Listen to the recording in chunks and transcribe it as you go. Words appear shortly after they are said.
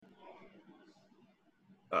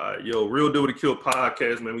Yo, Real Deal with the Kill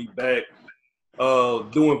podcast, man. We back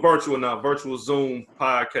doing virtual now, virtual Zoom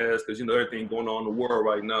podcast, because you know everything going on in the world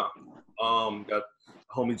right now. Got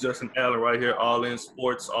homie Justin Allen right here, all in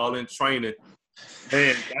sports, all in training.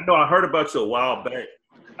 Man, I know I heard about you a while back.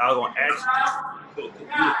 I was gonna ask you a lot of things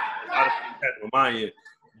happened on my end,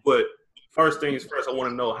 but first things first, I want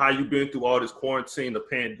to know how you been through all this quarantine, the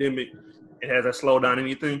pandemic, and has that slowed down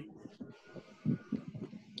anything?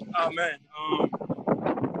 Oh man,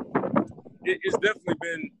 it's definitely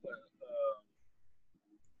been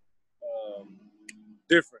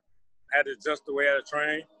different. I had to adjust the way I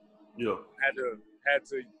train. Yeah. Had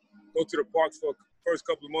to go to the parks for the first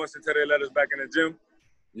couple of months until they let us back in the gym.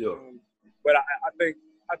 Yeah. But I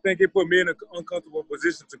think it put me in an uncomfortable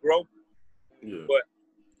position to grow. Yeah. But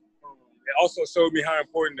it also showed me how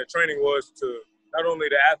important the training was to not only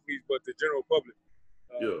the athletes but the general public.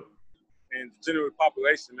 And the general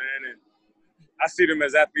population, man. And I see them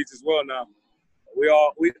as athletes as well now. We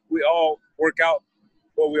all work out,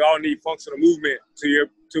 but we all need functional movement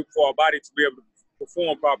for our body to be able to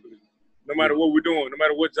perform properly. No matter what we're doing, no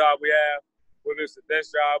matter what job we have, whether it's a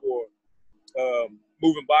desk job or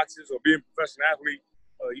moving boxes or being a professional athlete,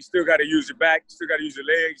 you still got to use your back, you still got to use your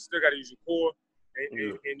legs, you still got to use your core,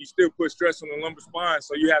 and you still put stress on the lumbar spine.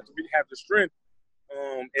 So you have to have the strength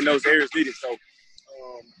in those areas needed. So,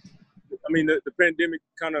 I mean, the pandemic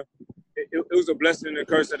kind of it was a blessing and a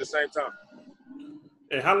curse at the same time.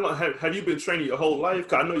 And how long have you been training your whole life?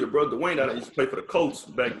 Cause I know your brother Dwayne that used to play for the Colts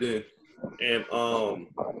back then. And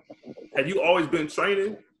have you always been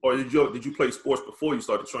training, or did you play sports before you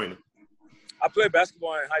started training? I played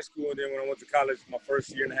basketball in high school, and then when I went to college, my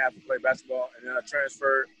first year and a half, I played basketball, and then I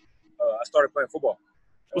transferred. I started playing football.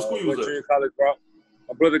 What school you was at? Junior college, bro.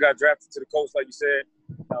 My brother got drafted to the Colts, like you said.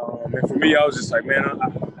 And for me, I was just like, man,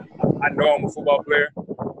 I know I'm a football player.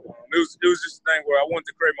 It was just a thing where I wanted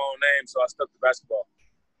to create my own name, so I stuck to basketball.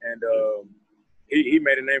 And he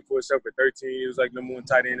made a name for himself at 13. He was like number one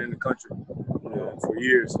tight end in the country for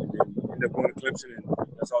years, and then ended up going to Clemson, and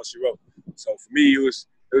that's all she wrote. So for me, it was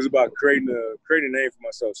about creating a name for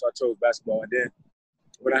myself. So I chose basketball, and then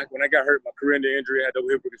when I got hurt, my career-ending injury, I had double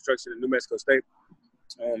hip reconstruction at New Mexico State.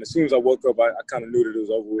 As soon as I woke up, I kind of knew that it was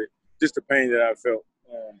over with. Just the pain that I felt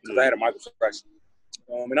because I had a microfracture.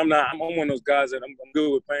 And I'm one of those guys that I'm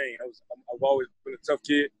good with pain. I've always been a tough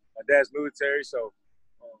kid. My dad's military, so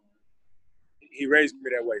he raised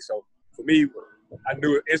me that way. So for me, I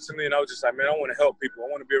knew it instantly, and I was just like, man, I want to help people. I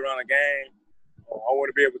want to be around a game. I want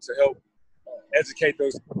to be able to help educate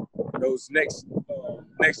those next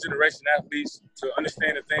generation athletes to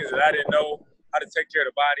understand the things that I didn't know, how to take care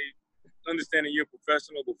of the body, understanding you're a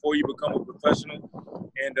professional before you become a professional.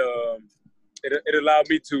 And it allowed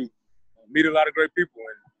me to meet a lot of great people,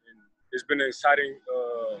 and it's been an exciting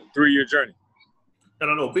 3-year journey. And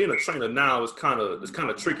I know being a trainer now is kind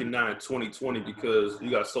of tricky now in 2020 because you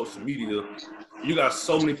got social media. You got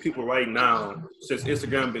so many people right now, since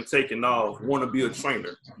Instagram been taking off, want to be a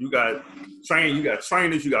trainer. You got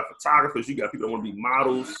trainers, you got photographers, you got people that want to be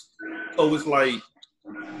models. So it's like,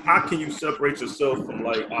 how can you separate yourself from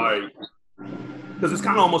like, all right, because it's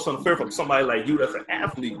kind of almost unfair for somebody like you that's an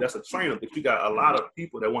athlete, that's a trainer, but you got a lot of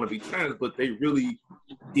people that want to be trainers, but they really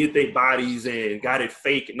did their bodies and got it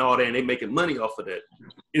fake and all that, and they making money off of that.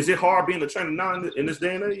 Is it hard being a trainer now in this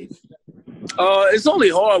day and age? It's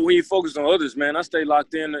only hard when you focus on others, man. I stay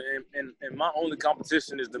locked in, and my only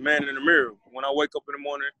competition is the man in the mirror. When I wake up in the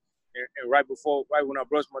morning and right when I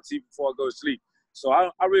brush my teeth before I go to sleep. So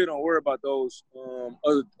I really don't worry about those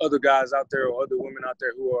other guys out there or other women out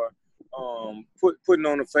there who are putting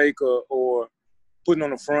on a fake or putting on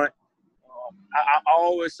the front. I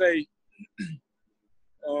always say,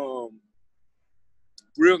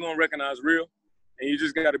 real gonna recognize real, and you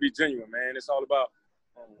just got to be genuine, man. It's all about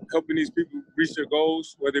helping these people reach their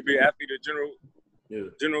goals, whether it be athlete or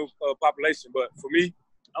general population. But for me,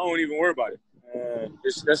 I don't even worry about it.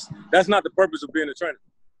 That's not the purpose of being a trainer.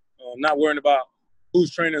 Not worrying about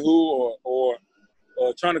who's training who or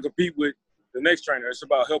trying to compete with the next trainer. It's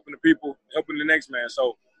about helping the people, helping the next man.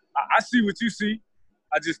 So I see what you see.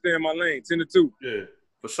 I just stay in my lane, 10-2. Yeah,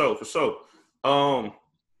 for sure.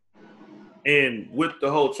 And with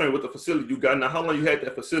the whole training, with the facility you got now, how long you had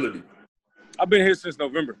that facility? I've been here since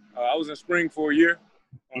November. I was in spring for a year.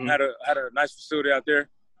 Had a nice facility out there,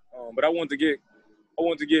 but I wanted to get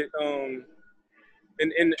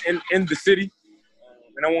in the city,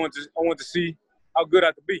 and I wanted to see how good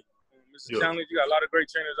I could be. It's a challenge. You got a lot of great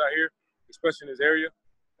trainers out here, especially in this area.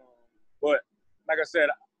 But like I said,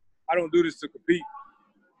 I don't do this to compete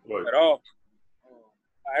at all.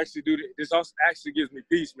 I actually do this. This also actually gives me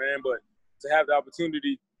peace, man. But to have the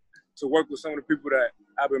opportunity to work with some of the people that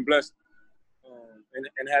I've been blessed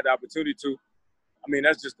and had the opportunity to, I mean,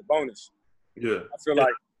 that's just a bonus. Yeah. I feel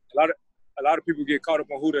like a lot of people get caught up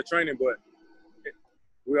on who they're training, but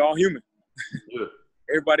we're all human. Yeah.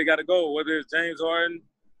 Everybody got to go, whether it's James Harden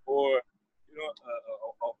or a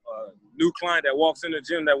new client that walks in the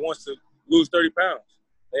gym that wants to lose 30 pounds.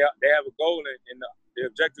 They have a goal, and the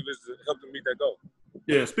objective is to help them meet that goal.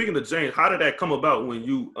 Yeah, speaking of James, how did that come about when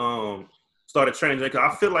you started training James?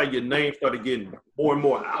 'Cause I feel like your name started getting more and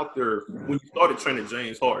more out there when you started training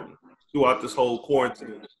James Harden throughout this whole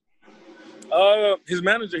quarantine. His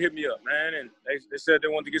manager hit me up, man, and they said they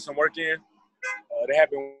wanted to get some work in. They have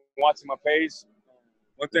been watching my page.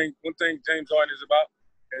 One thing James Harden is about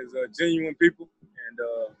is genuine people, and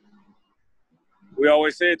we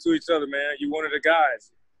always say it to each other, man. You one of the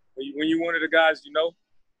guys. When you one of the guys, you know.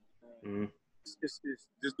 It's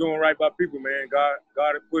just doing right by people, man. God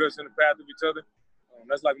had put us in the path of each other.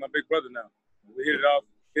 That's like my big brother now. We hit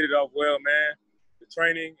it off well, man. The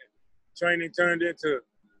training turned into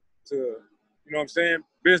you know what I'm saying,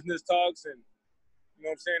 business talks, and you know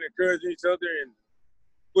what I'm saying, encouraging each other and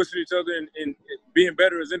pushing each other and being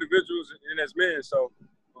better as individuals and as men. So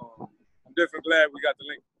I'm definitely glad we got the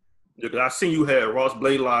link. Yeah, 'cause I seen you had Ross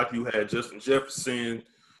Blaylock, you had Justin Jefferson.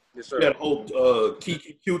 Yes, sir. You had a whole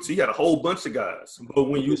Kiki Cutesy. You had a whole bunch of guys. But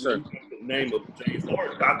when you the name of James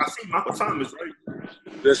Harden, I see Michael Thomas, right?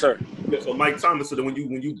 Yes, sir. Yeah, so Mike Thomas. So then when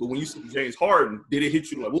you see James Harden, did it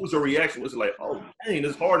hit you like? What was your reaction? Was it like, oh dang,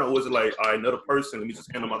 this Harden? Or was it like, all right, another person? Let me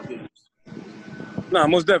just handle my business. No,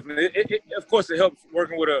 most definitely. Of course, it helps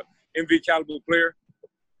working with a MVP caliber player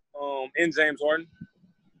in James Harden,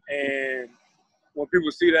 and when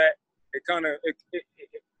people see that, it kind of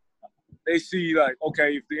they see like,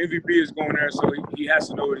 okay, if the MVP is going there, so he has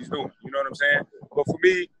to know what he's doing. You know what I'm saying? But for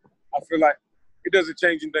me, I feel like it doesn't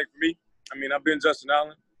change anything for me. I mean, I've been Justin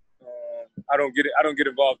Allen. I don't get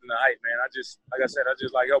involved in the hype, man. I just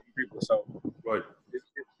like helping people. So right.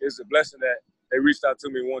 It's a blessing that they reached out to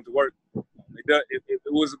me and wanted to work. It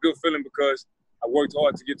was a good feeling because I worked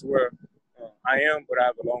hard to get to where I am, but I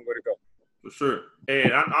have a long way to go. For sure.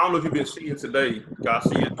 And I don't know if you've been seeing today, guys,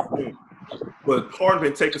 but Harden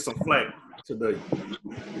been taking some flack today.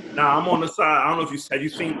 Now I'm on the side. I don't know if have you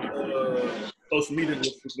seen social media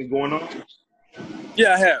that's been going on?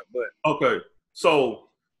 Yeah, I have. But okay, so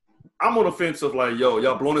I'm on the fence of like, yo,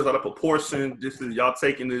 y'all blowing this out of proportion. Y'all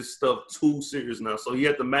taking this stuff too serious now. So he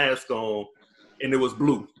had the mask on, and it was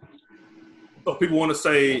blue. So people want to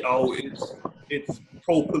say, oh, it's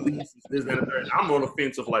pro-police, this, that, and that. I'm on the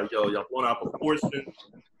fence of like, yo, y'all blowing out proportion.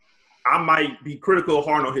 I might be critical of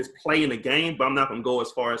Harden on his play in the game, but I'm not going to go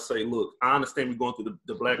as far as say, look, I understand we're going through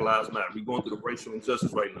the Black Lives Matter. We're going through the racial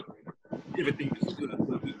injustice right now. Everything is good,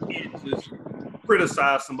 but we can't just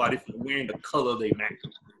criticize somebody for wearing the color they match.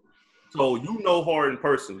 So you know Harden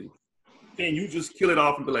personally. Can you just kill it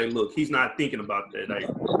off and be like, look, he's not thinking about that? Like,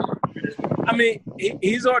 I mean,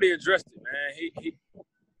 he's already addressed it, man.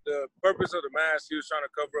 The purpose of the mask, he was trying to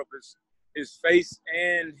cover up his face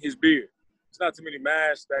and his beard. It's not too many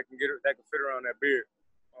masks that can fit around that beard.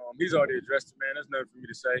 He's already addressed it, man. There's nothing for me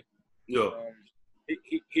to say. Yeah.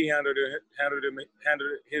 He handled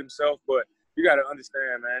it himself, but you got to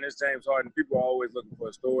understand, man. It's James Harden. People are always looking for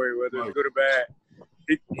a story, whether it's good or bad.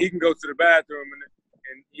 He can go to the bathroom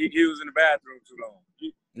and he was in the bathroom too long.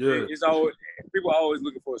 It's always people are always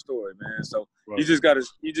looking for a story, man. So you just gotta.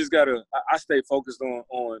 I stay focused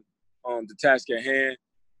on the task at hand.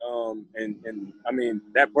 And I mean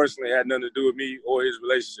that personally had nothing to do with me or his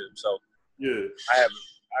relationship. So yeah, I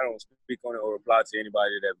don't speak on it or reply to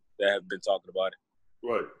anybody that have been talking about it.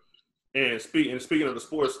 Right. And speaking of the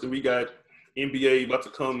sports, we got NBA about to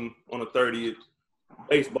come on the 30th.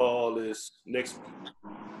 Baseball is next.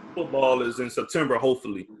 Football is in September,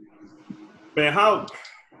 hopefully. Man, how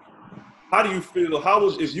do you feel?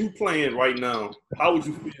 If you playing right now? How would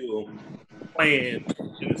you feel playing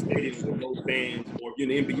in a stadium with no fans, or in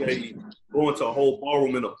the NBA going to a whole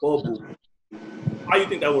ballroom in a bubble? How do you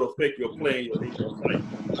think that would affect your playing your life?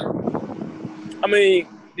 I mean,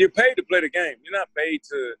 you're paid to play the game. You're not paid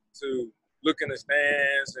to look in the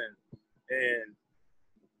stands and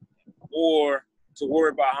or to worry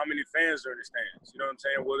about how many fans are in the stands. You know what I'm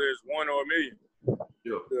saying? Whether it's one or a million.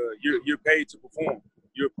 Yeah. You're paid to perform.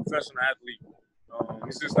 You're a professional athlete.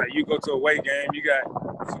 It's just like you go to a away game. You got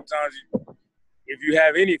sometimes if you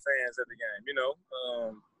have any fans at the game, you know,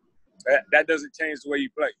 that doesn't change the way you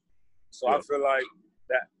play. So I feel like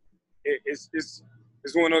that it's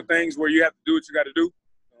one of those things where you have to do what you got to do.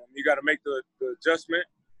 You got to make the adjustment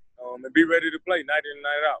and be ready to play night in and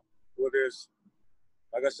night out. Whether it's,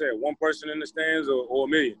 like I said, one person in the stands or a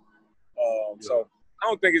million. So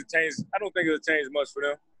don't think it's changed. I don't think it'll change much for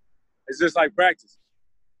them. It's just like practice.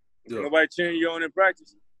 Yeah. Nobody cheering you on in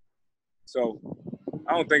practice. So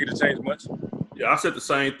I don't think it'll change much. Yeah, I said the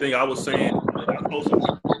same thing. I was saying, I told some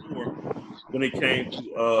people before when it came to,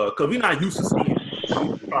 because we're not used to seeing it.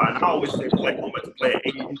 And I always say, going back to play at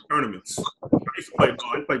AAU tournaments. I used to play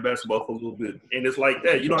ball, I played basketball for a little bit. And it's like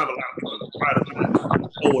that. You don't have a lot of people to try to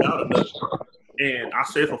hold out enough. And I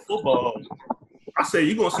said for football, I said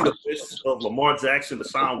you're going to see the best of Lamar Jackson,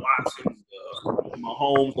 Deshaun Watson,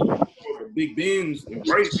 Mahomes, the Big Bens, and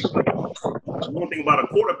Brady. One thing about a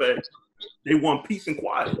quarterback, they want peace and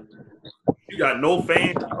quiet. You got no fans,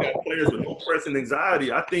 you got players with no press and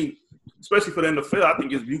anxiety. I think, especially for the NFL, I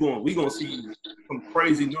think we're gonna see some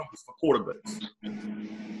crazy numbers for quarterbacks.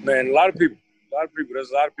 Man, a lot of people.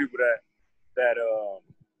 There's a lot of people that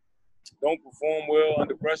don't perform well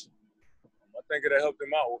under pressure. I think it'll help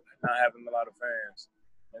them out not having a lot of fans.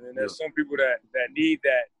 And then there's some people that need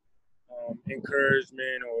that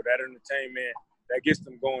encouragement or that entertainment that gets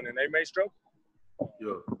them going, and they may struggle.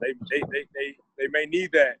 Yeah. They may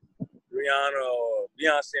need that Rihanna or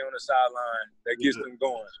Beyonce on the sideline that gets them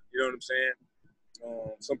going. You know what I'm saying?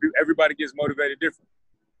 Some people, everybody gets motivated different.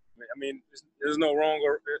 I mean, there's no wrong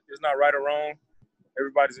or it's not right or wrong.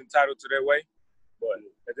 Everybody's entitled to their way, but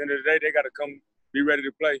at the end of the day, they got to come be ready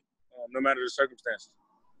to play, no matter the circumstances.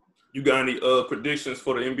 You got any predictions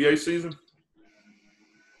for the NBA season?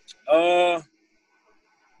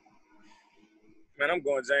 Man, I'm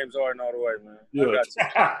going James Harden all the way, man. Yeah.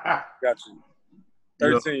 I got you.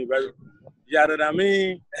 13, baby. You know what I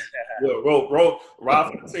mean? Yeah,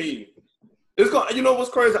 ride for the team. It's going. You know what's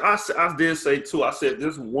crazy? I did say too. I said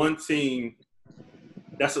there's one team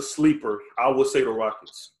that's a sleeper. I would say the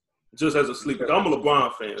Rockets, just as a sleeper. I'm a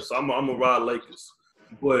LeBron fan, so I'm a ride Lakers.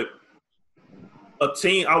 But a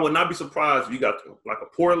team, I would not be surprised if you got like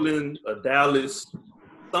a Portland, a Dallas,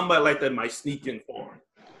 somebody like that might sneak in for him.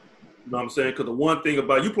 You know what I'm saying? Because the one thing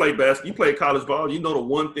about you play basketball, you play college ball, you know the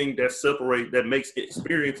one thing that makes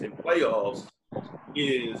experience in playoffs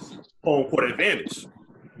is home court advantage.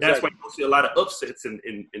 That's why you don't see a lot of upsets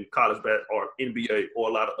in college basketball or NBA or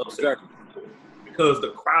a lot of upsets. Because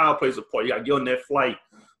the crowd plays a part. You got to get on that flight,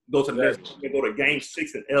 go to the next, go to Game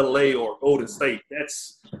 6 in LA or Golden State.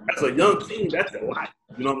 That's as a young team, that's a lot.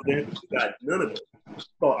 You know what I'm saying? You got none of it.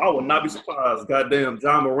 So I would not be surprised, goddamn,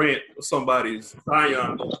 John Morant or somebody's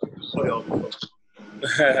Zion playoff.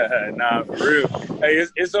 Nah, for real. Hey,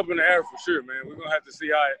 it's up in the air for sure, man. We're gonna have to see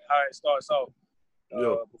how it starts off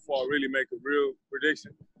before I really make a real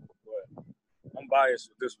prediction. But I'm biased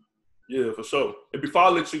with this one. Yeah, for sure. And before I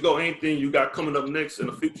let you go, anything you got coming up next in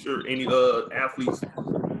the future? Any athletes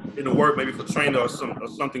in the work, maybe for training or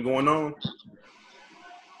something going on?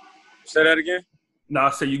 Say that again. No,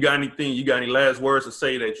 I say you got anything? You got any last words to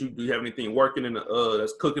say that do you have anything working in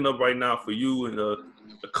that's cooking up right now for you and the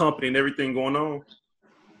company and everything going on?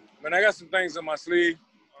 Man, I got some things on my sleeve.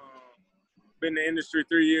 Been in the industry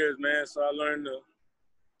 3 years, man, so I learned to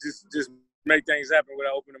just make things happen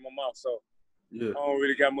without opening my mouth. So I don't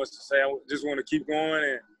really got much to say. I just want to keep going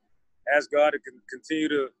and ask God to continue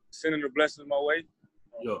to send in the blessings my way,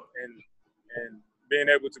 and being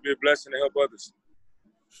able to be a blessing to help others.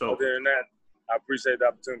 So other than that, I appreciate the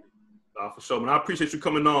opportunity. For sure, man. I appreciate you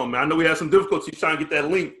coming on, man. I know we had some difficulty trying to get that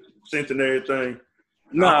link sent and everything.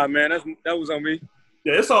 Nah, man, that was on me.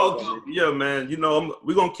 Yeah, it's all good. Yeah, man. You know,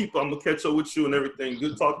 I'm gonna catch up with you and everything.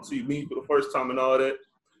 Good talking to you, me for the first time and all that.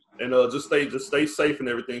 And just stay safe and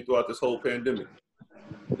everything throughout this whole pandemic.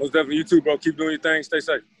 Most definitely. You too, bro. Keep doing your thing. Stay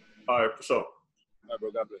safe. All right, for sure. All right,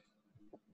 bro. God bless.